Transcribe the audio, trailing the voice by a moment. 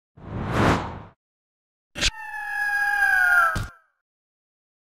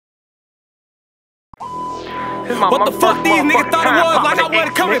What the fuck these niggas thought it was? Like I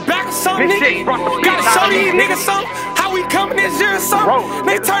wasn't coming back or something, nigga? Gotta show these niggas something. How we coming this year or something?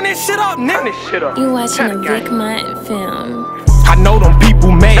 They turn this shit up, nigga. You watching a ViCkMoNtFiLMS. I know them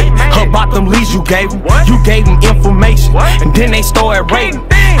people mad about them leads you gave them. You gave them information, and then they started rating.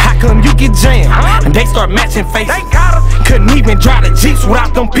 How come you get jammed, and they start matching faces? Couldn't even drive the Jeeps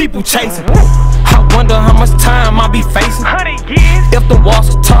without them people chasing. I wonder how much time I be facing if the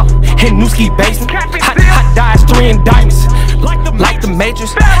walls are tough in New Ski Basin. I dodged 3 indictments like the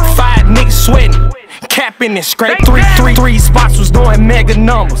Matrix. 5 niggas sweating, capping and scraping. Three spots was doing mega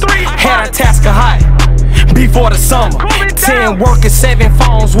numbers. Had a task of high before the summer. 10 working, 7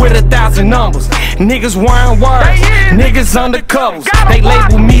 phones with 1,000 numbers. Niggas wearing words, niggas undercovers. They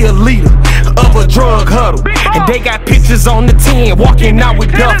label me a leader of a drug huddle, and they got pictures on the 10 walking out with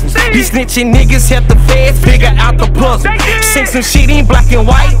duffels. These snitching niggas help the feds figure out the puzzle. Seen some shit in black and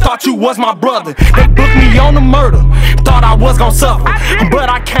white, thought you was my brother. They booked me on the murder, thought I was gon' suffer, but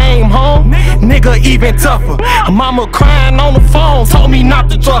I came home, nigga, even tougher. Mama crying on the phone, told me not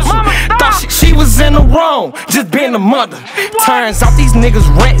to trust her. Thought she was in the wrong, just being a mother. Turns out these niggas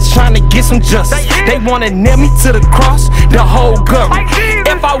rats trying to get some justice. They wanna nail me to the cross, the whole government.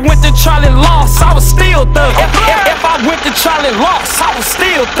 If I went to trial and lost, I was still thugging. If I went to trial and lost, I was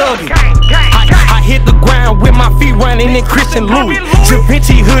still thugging. I hit the ground with my feet running in Christian Louis. Da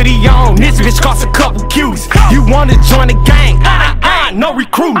Vinci hoodie on, this bitch cost a couple cuties. You wanna join the gang? No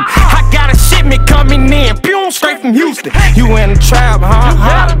recruiting. I got a shipment coming in, pew, straight from Houston. You in the trap,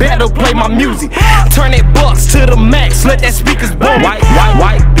 huh? Better play my music. Turn that Bucks to the max, let that speakers boom.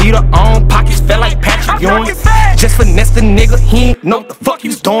 White beater on, pockets felt like Patrick Ewing. Just finesse the nigga, he ain't know what the fuck he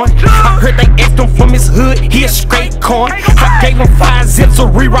was doing. I heard they asked him from his hood, he a straight coin. I gave him 5 zips, a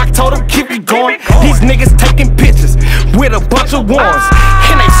re-rock, told him keep it going. These niggas taking pictures with a bunch of ones,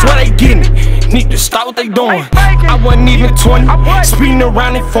 and they swear they getting it. Need to stop what they doing. I wasn't even 20, speeding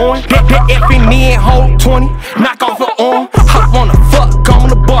around in foreign. That effing in hold 20, knock off her arm. I wanna fuck on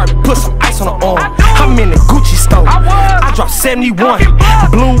the bar, put some ice on her arm. I'm in the Gucci store, I dropped 71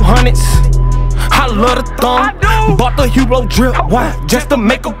 blue hundreds. I love the thumb, bought the hero drip, why? Just to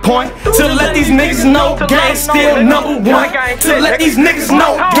make a point, to let these niggas know gang still #1. To let these niggas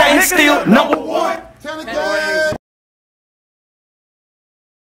know gang still #1.